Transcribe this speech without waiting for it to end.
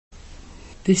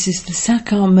This is the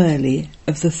Sakar Murli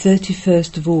of the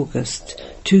 31st of August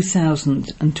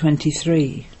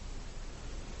 2023.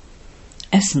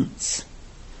 Essence.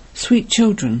 Sweet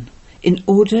children, in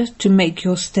order to make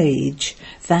your stage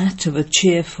that of a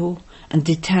cheerful and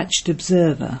detached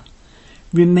observer,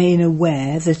 remain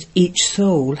aware that each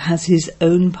soul has his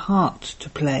own part to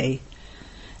play,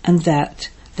 and that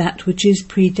which is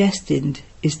predestined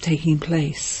is taking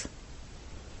place.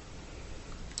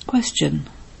 Question.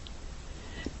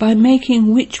 By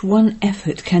making which one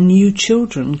effort can you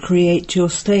children create your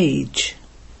stage?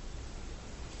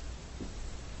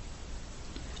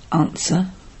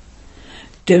 Answer.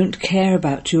 Don't care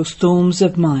about your storms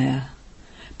of Maya,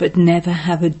 but never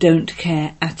have a don't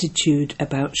care attitude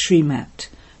about Srimat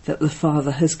that the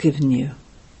Father has given you.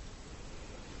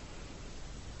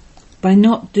 By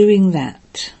not doing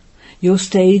that, your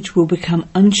stage will become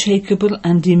unshakable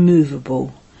and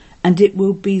immovable, and it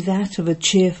will be that of a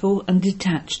cheerful and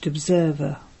detached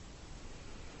observer.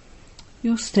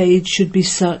 Your stage should be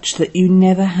such that you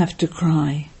never have to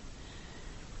cry.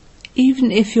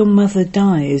 Even if your mother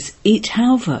dies, eat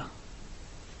halva.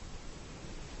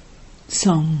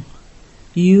 Song.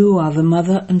 You are the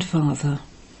mother and father.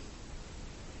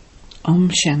 Om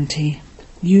Shanti.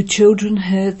 You children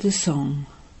heard the song.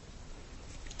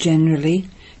 Generally,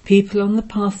 people on the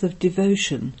path of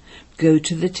devotion go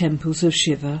to the temples of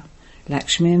Shiva,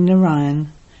 Lakshmi and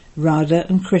Narayan, Radha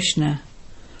and Krishna,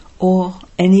 or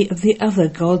any of the other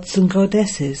gods and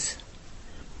goddesses.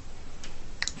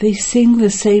 They sing the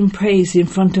same praise in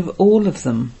front of all of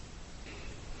them.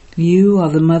 You are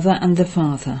the mother and the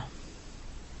father.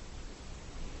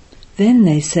 Then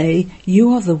they say,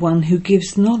 you are the one who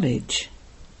gives knowledge,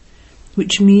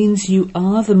 which means you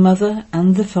are the mother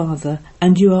and the father,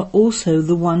 and you are also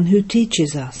the one who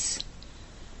teaches us.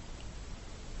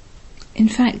 In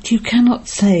fact, you cannot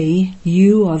say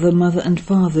you are the mother and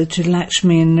father to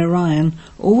Lakshmi and Narayan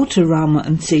or to Rama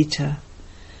and Sita,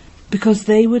 because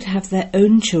they would have their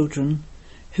own children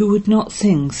who would not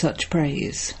sing such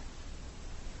praise.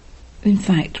 In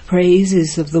fact, praise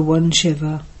is of the one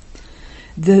Shiva.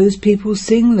 Those people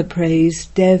sing the praise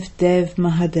Dev Dev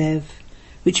Mahadev,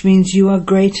 which means you are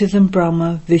greater than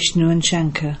Brahma, Vishnu and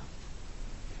Shankar.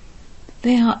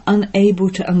 They are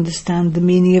unable to understand the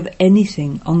meaning of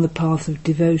anything on the path of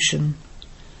devotion.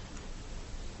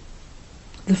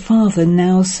 The Father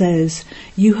now says,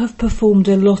 you have performed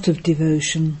a lot of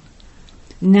devotion.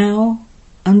 Now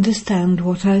understand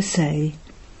what I say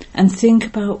and think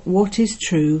about what is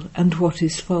true and what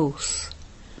is false.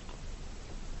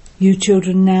 You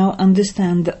children now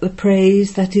understand that the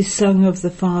praise that is sung of the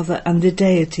Father and the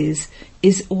deities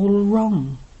is all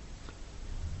wrong.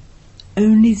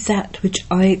 Only that which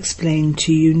I explain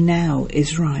to you now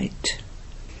is right.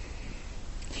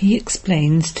 He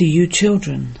explains to you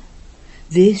children,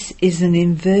 this is an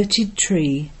inverted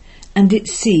tree, and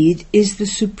its seed is the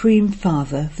Supreme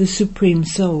Father, the Supreme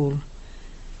Soul.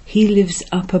 He lives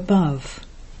up above.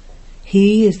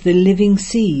 He is the living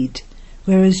seed,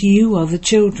 whereas you are the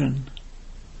children.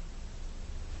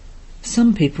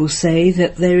 Some people say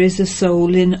that there is a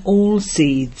soul in all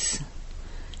seeds.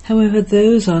 However,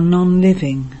 those are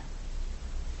non-living.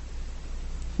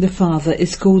 The Father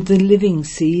is called the living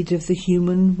seed of the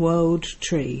human world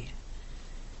tree.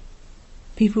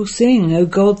 People sing, O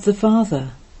God the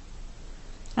Father.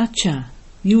 Acha,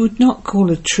 you would not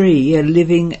call a tree a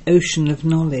living ocean of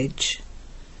knowledge.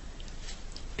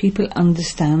 People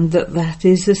understand that that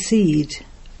is a seed.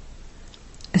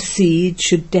 A seed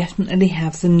should definitely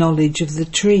have the knowledge of the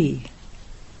tree.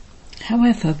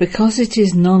 However, because it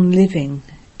is non-living,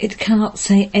 it cannot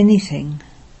say anything.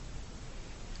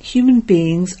 Human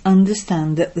beings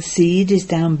understand that the seed is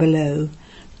down below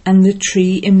and the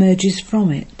tree emerges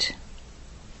from it.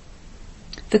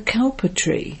 The kalpa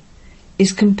tree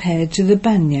is compared to the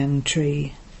banyan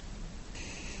tree.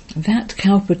 That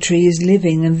kalpa tree is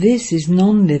living and this is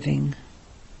non-living.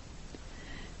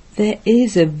 There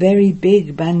is a very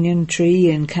big banyan tree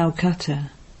in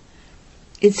Calcutta.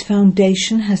 Its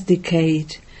foundation has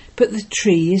decayed, but the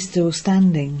tree is still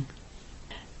standing.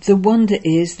 The wonder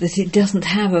is that it doesn't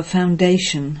have a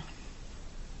foundation.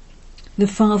 The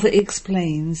Father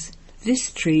explains,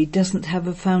 this tree doesn't have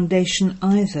a foundation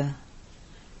either.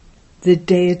 The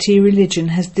deity religion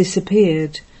has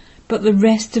disappeared, but the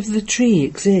rest of the tree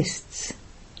exists.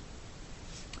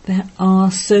 There are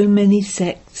so many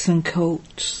sects and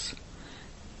cults.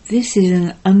 This is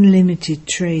an unlimited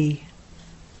tree.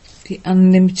 The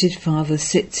unlimited Father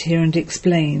sits here and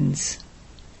explains.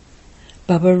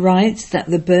 Baba writes that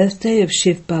the birthday of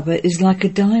Shiv Baba is like a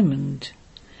diamond,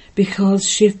 because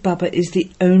Shiv Baba is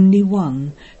the only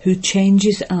one who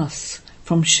changes us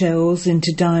from shells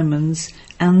into diamonds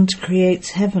and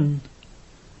creates heaven.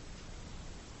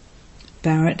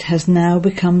 Bharat has now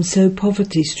become so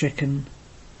poverty-stricken.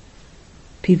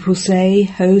 People say,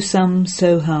 ho sum,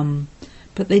 so hum,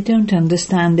 but they don't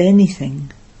understand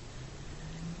anything.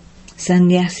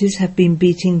 Sannyasis have been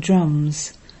beating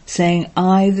drums, saying,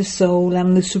 I, the soul,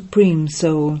 am the Supreme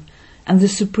Soul, and the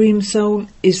Supreme Soul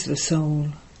is the soul.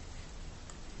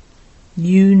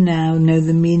 You now know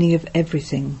the meaning of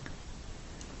everything.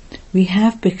 We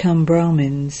have become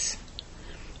Brahmins.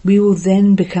 We will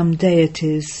then become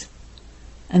deities,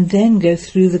 and then go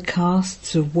through the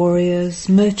castes of warriors,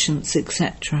 merchants,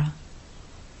 etc.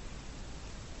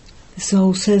 The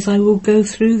soul says, I will go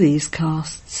through these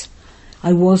castes.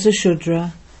 I was a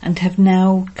Shudra and have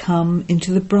now come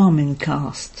into the Brahmin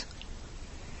caste.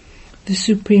 The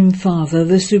Supreme Father,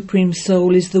 the Supreme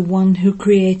Soul, is the one who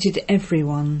created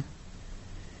everyone.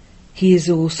 He is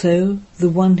also the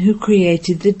one who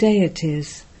created the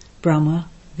deities, Brahma,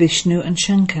 Vishnu and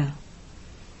Shankar.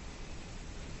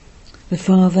 The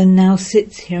Father now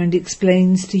sits here and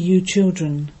explains to you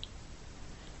children.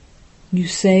 You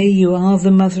say you are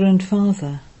the mother and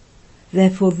father,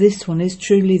 therefore this one is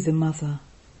truly the mother.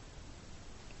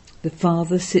 The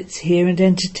Father sits here and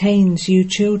entertains you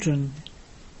children.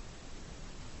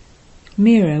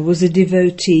 Meera was a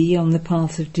devotee on the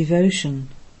path of devotion.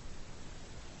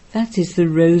 That is the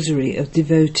rosary of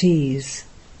devotees.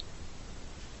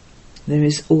 There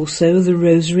is also the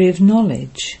rosary of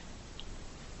knowledge.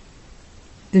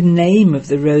 The name of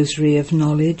the rosary of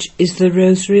knowledge is the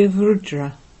rosary of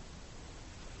Rudra.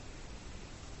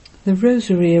 The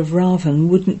rosary of Ravan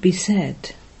wouldn't be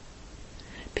said.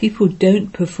 People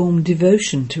don't perform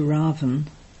devotion to Ravan.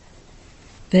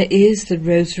 There is the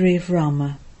rosary of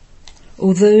Rama.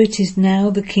 Although it is now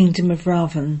the kingdom of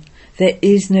Ravan, there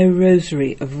is no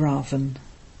rosary of Ravan.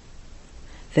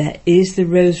 There is the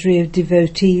rosary of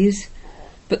devotees,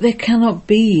 but there cannot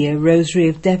be a rosary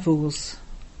of devils.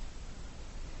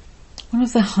 One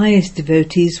of the highest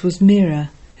devotees was Meera,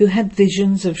 who had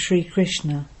visions of Sri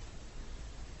Krishna.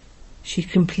 She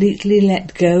completely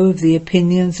let go of the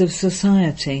opinions of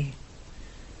society.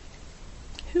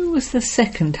 Who was the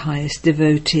second highest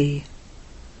devotee?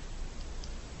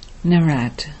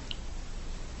 Narad.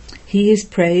 He is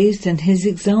praised and his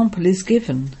example is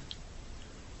given.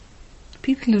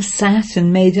 People have sat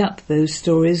and made up those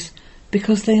stories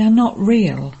because they are not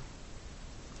real.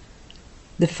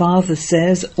 The Father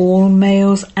says all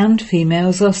males and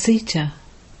females are Sita.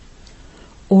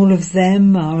 All of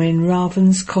them are in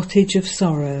Ravan's cottage of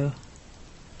sorrow.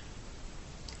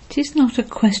 It is not a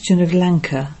question of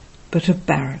Lanka, but of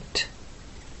Bharat.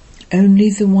 Only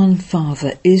the one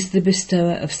Father is the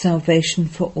bestower of salvation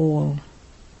for all.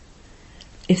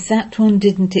 If that one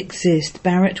didn't exist,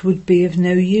 Bharat would be of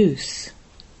no use.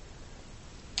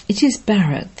 It is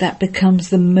Bharat that becomes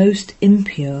the most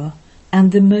impure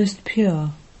and the most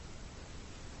pure.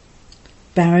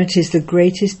 Bharat is the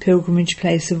greatest pilgrimage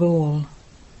place of all.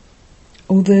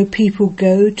 Although people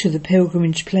go to the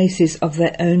pilgrimage places of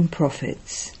their own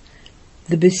prophets,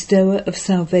 the bestower of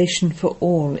salvation for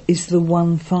all is the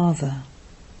one Father.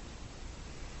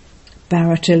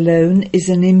 Bharat alone is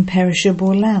an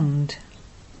imperishable land.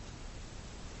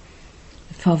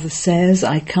 The Father says,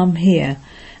 I come here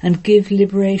and give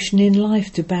liberation in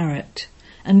life to Bharat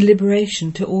and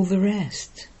liberation to all the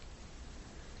rest.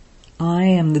 I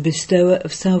am the bestower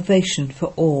of salvation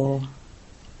for all.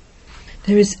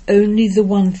 There is only the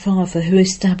one Father who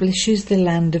establishes the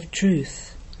land of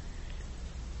truth.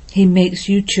 He makes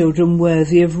you children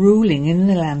worthy of ruling in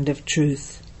the land of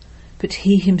truth, but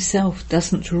he himself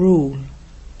doesn't rule.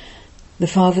 The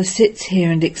Father sits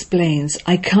here and explains,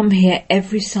 I come here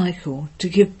every cycle to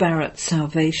give Bharat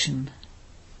salvation.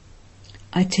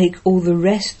 I take all the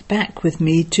rest back with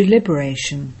me to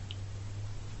liberation.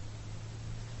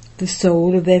 The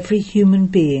soul of every human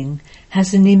being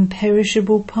has an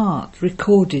imperishable part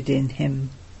recorded in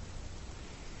him.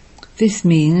 This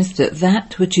means that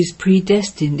that which is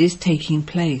predestined is taking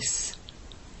place.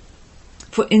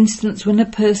 For instance, when a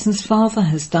person's father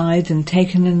has died and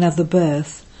taken another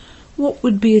birth, what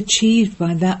would be achieved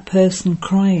by that person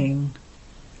crying?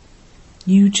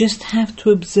 You just have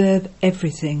to observe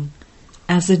everything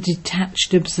as a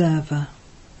detached observer.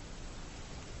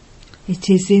 It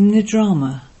is in the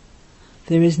drama.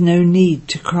 There is no need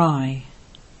to cry.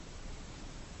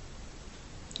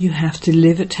 You have to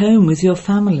live at home with your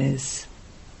families.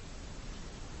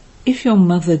 If your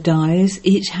mother dies,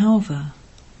 eat halva.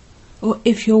 Or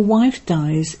if your wife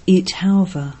dies, eat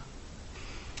halva.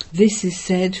 This is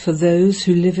said for those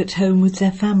who live at home with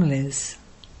their families.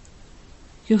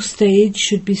 Your stage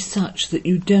should be such that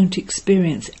you don't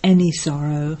experience any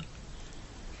sorrow.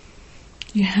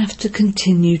 You have to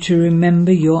continue to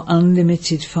remember your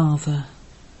unlimited Father.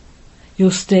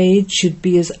 Your stage should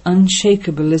be as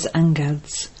unshakable as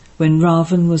Angad's when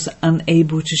Ravan was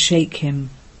unable to shake him.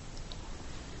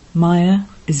 Maya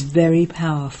is very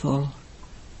powerful.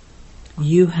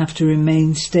 You have to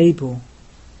remain stable.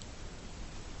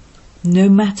 No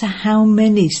matter how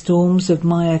many storms of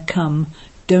Maya come,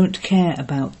 don't care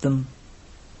about them.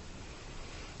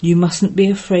 You mustn't be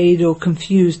afraid or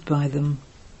confused by them.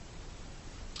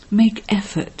 Make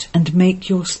effort and make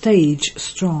your stage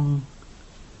strong.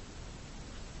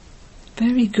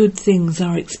 Very good things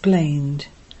are explained.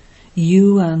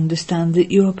 You understand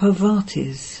that you are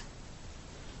Parvatis.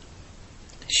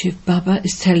 Shiv Baba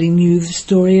is telling you the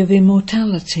story of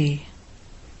immortality.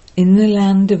 In the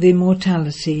land of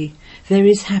immortality, there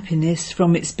is happiness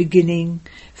from its beginning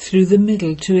through the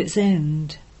middle to its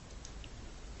end.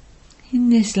 In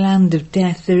this land of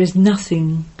death, there is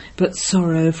nothing but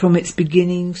sorrow from its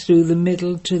beginning through the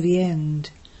middle to the end.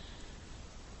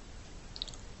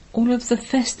 All of the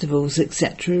festivals,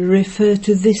 etc., refer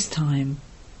to this time.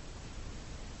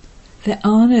 There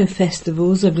are no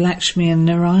festivals of Lakshmi and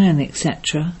Narayan,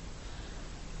 etc.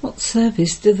 What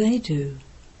service do they do?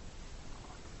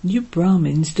 You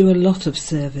Brahmins do a lot of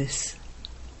service.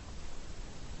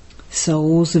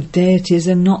 Souls of deities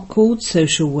are not called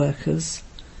social workers.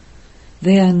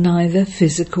 They are neither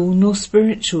physical nor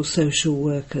spiritual social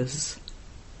workers.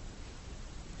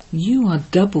 You are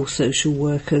double social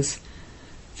workers,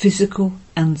 physical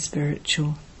and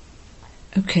spiritual.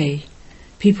 Okay,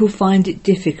 people find it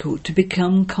difficult to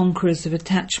become conquerors of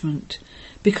attachment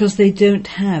because they don't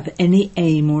have any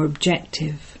aim or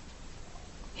objective.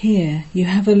 Here you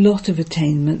have a lot of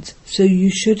attainment, so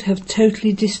you should have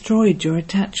totally destroyed your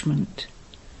attachment.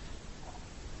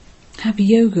 Have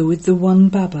yoga with the one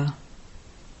Baba.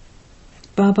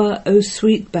 Baba, O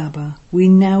sweet Baba, we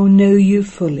now know you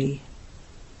fully.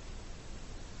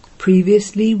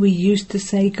 Previously we used to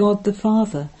say God the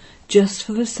Father just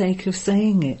for the sake of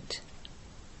saying it.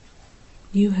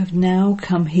 You have now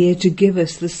come here to give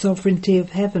us the sovereignty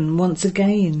of heaven once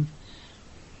again.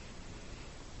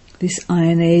 This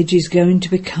Iron Age is going to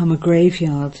become a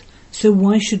graveyard, so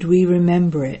why should we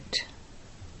remember it?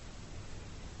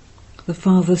 The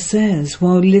Father says,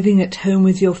 while living at home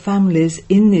with your families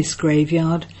in this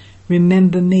graveyard,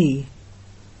 remember me.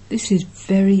 This is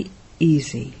very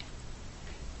easy.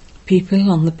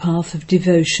 People on the path of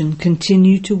devotion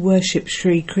continue to worship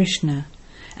Sri Krishna,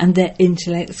 and their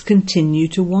intellects continue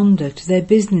to wander to their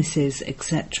businesses,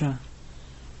 etc.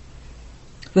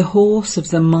 The horse of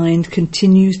the mind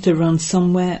continues to run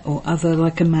somewhere or other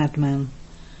like a madman.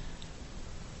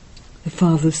 The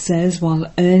Father says,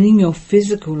 while earning your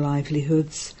physical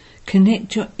livelihoods,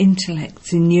 connect your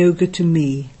intellects in yoga to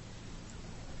me.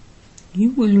 You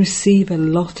will receive a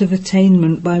lot of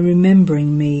attainment by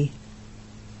remembering me.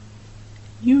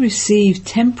 You receive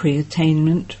temporary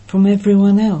attainment from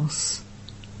everyone else.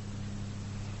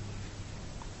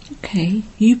 Okay,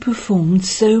 you performed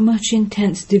so much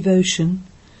intense devotion,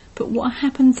 but what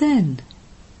happened then?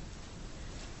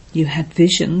 You had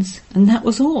visions, and that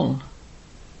was all.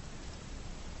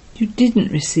 You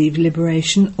didn't receive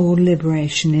liberation or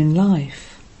liberation in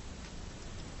life.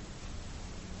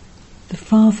 The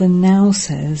Father now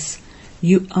says,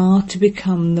 you are to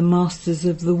become the masters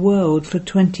of the world for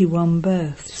 21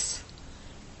 births.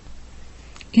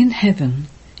 In heaven,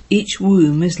 each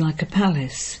womb is like a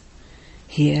palace.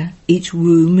 Here, each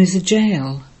womb is a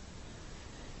jail.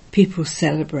 People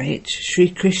celebrate Sri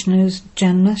Krishna's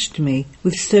Janmashtami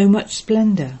with so much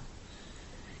splendour.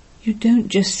 You don't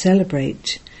just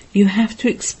celebrate, you have to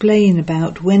explain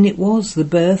about when it was the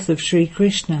birth of Sri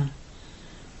Krishna.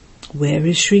 Where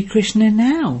is Sri Krishna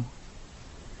now?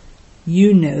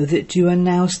 You know that you are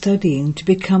now studying to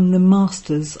become the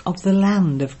masters of the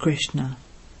land of Krishna.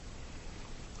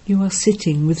 You are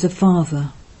sitting with the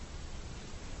Father.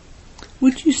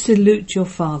 Would you salute your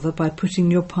Father by putting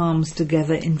your palms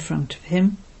together in front of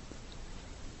him?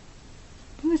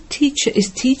 When a teacher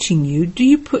is teaching you, do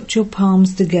you put your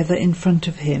palms together in front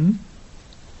of him?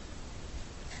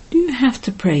 Do you have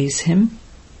to praise him?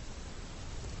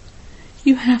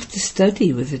 You have to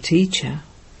study with a teacher.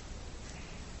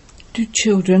 Do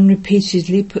children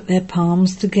repeatedly put their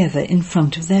palms together in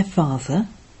front of their father?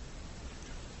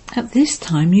 At this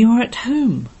time you are at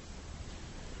home.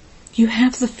 You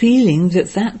have the feeling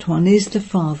that that one is the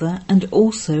Father and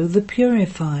also the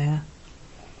purifier.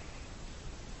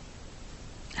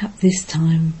 At this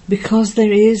time, because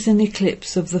there is an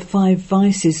eclipse of the 5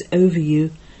 vices over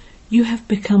you, you have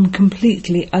become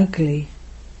completely ugly.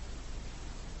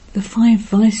 The 5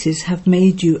 vices have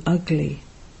made you ugly.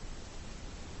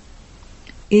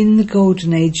 In the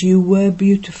Golden Age you were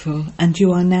beautiful and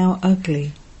you are now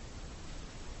ugly.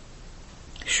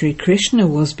 Sri Krishna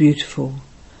was beautiful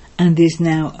and is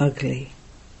now ugly.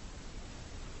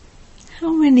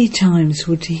 How many times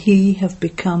would he have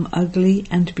become ugly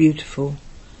and beautiful?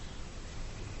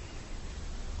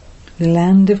 The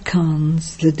land of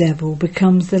Kans, the devil,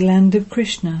 becomes the land of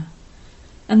Krishna,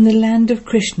 and the land of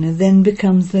Krishna then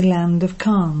becomes the land of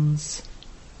Kans.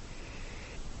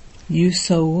 You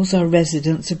souls are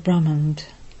residents of Brahman.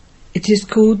 It is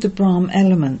called the Brahm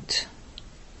element.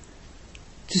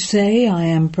 To say I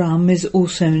am Brahm is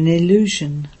also an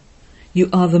illusion. You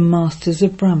are the masters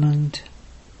of Brahman.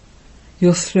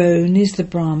 Your throne is the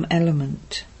Brahm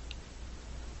element.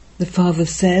 The Father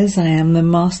says, I am the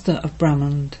master of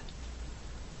Brahman.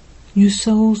 You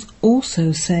souls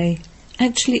also say,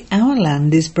 actually our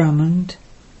land is Brahman.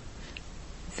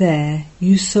 There,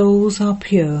 you souls are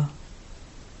pure.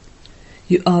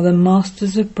 You are the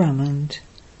masters of Brahman,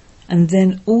 and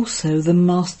then also the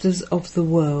masters of the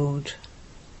world.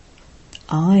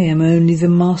 I am only the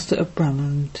master of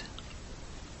Brahman.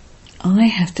 I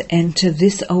have to enter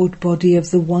this old body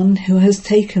of the one who has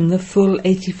taken the full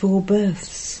 84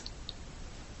 births.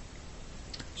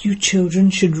 You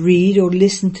children should read or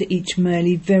listen to each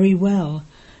Murli very well,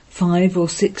 5 or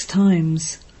 6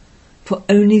 times, for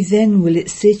only then will it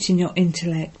sit in your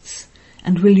intellects,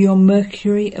 and will your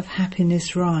mercury of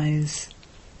happiness rise.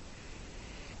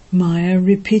 Maya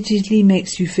repeatedly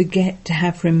makes you forget to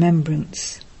have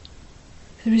remembrance.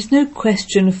 There is no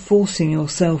question of forcing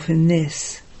yourself in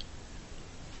this.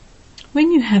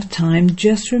 When you have time,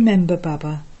 just remember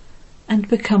Baba and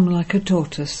become like a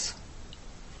tortoise.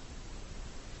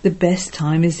 The best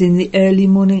time is in the early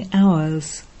morning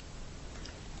hours.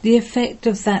 The effect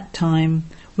of that time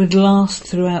would last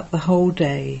throughout the whole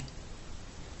day.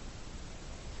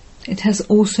 It has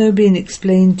also been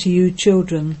explained to you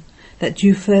children that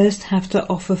you first have to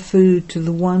offer food to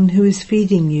the one who is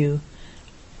feeding you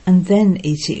and then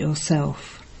eat it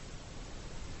yourself.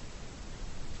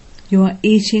 You are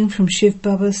eating from Shiv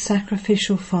Baba's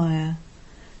sacrificial fire,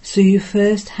 so you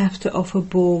first have to offer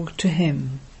Bhog to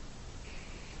him.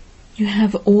 You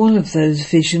have all of those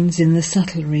visions in the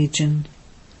subtle region.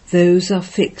 Those are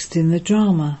fixed in the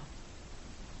drama.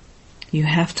 You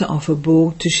have to offer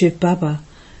Bhog to Shiv Baba.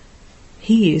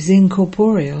 He is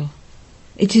incorporeal.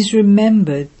 It is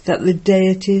remembered that the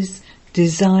deities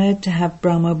desired to have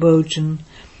Brahma Bhojan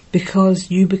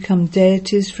because you become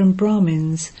deities from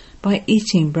Brahmins by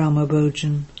eating Brahma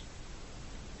Bhojan.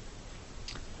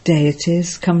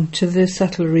 Deities come to the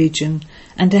subtle region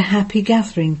and a happy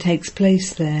gathering takes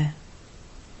place there.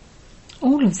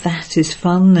 All of that is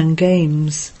fun and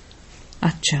games.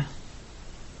 Acha.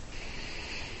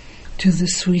 To the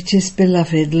sweetest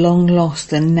beloved, long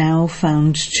lost and now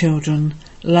found children,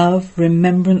 love,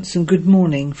 remembrance and good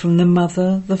morning from the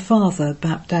Mother, the Father,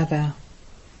 Bapdada.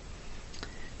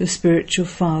 The spiritual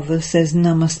father says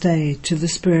Namaste to the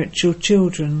spiritual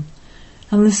children,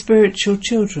 and the spiritual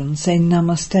children say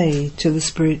Namaste to the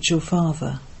spiritual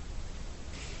father.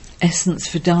 Essence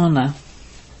Vedana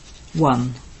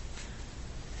 1.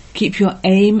 Keep your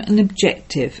aim and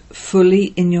objective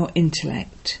fully in your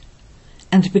intellect,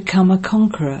 and become a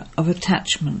conqueror of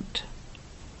attachment.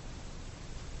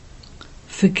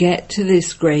 Forget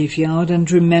this graveyard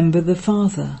and remember the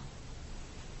Father.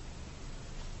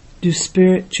 Do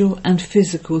spiritual and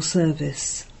physical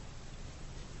service.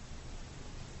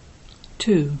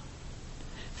 2.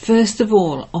 First of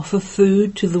all, offer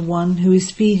food to the one who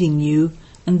is feeding you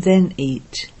and then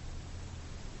eat.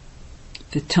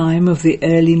 The time of the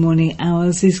early morning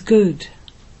hours is good.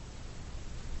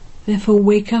 Therefore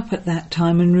wake up at that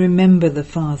time and remember the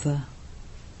Father.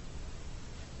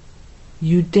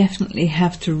 You definitely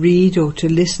have to read or to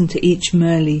listen to each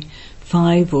Murli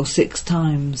 5 or 6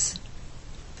 times.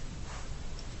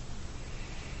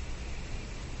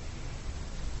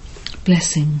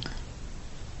 Blessing.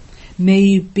 May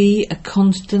you be a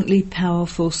constantly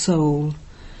powerful soul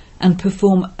and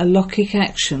perform alokkic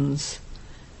actions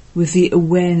with the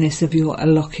awareness of your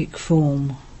alokkic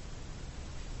form.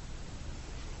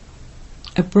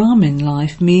 A Brahmin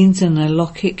life means an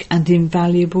alokkic and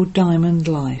invaluable diamond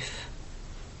life.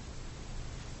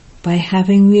 By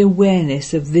having the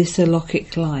awareness of this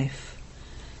alokkic life,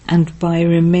 and by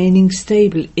remaining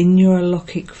stable in your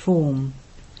alokkic form,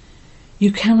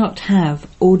 you cannot have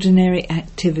ordinary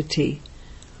activity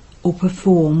or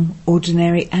perform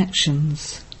ordinary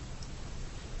actions.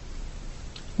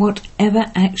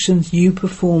 Whatever actions you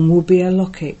perform will be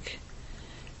alokkic,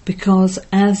 because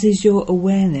as is your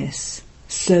awareness,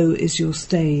 so is your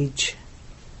stage.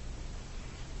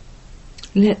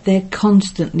 Let there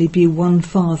constantly be one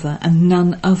Father and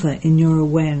none other in your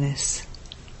awareness.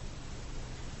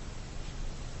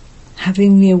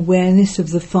 Having the awareness of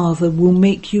the Father will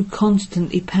make you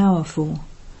constantly powerful,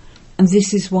 and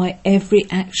this is why every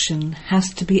action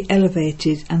has to be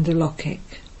elevated and alokik.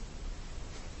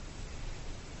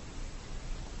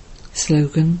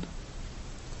 Slogan: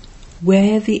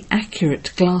 wear the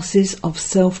accurate glasses of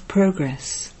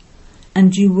self-progress,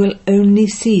 and you will only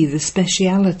see the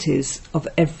specialities of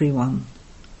everyone.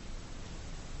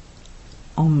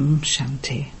 Om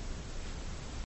Shanti.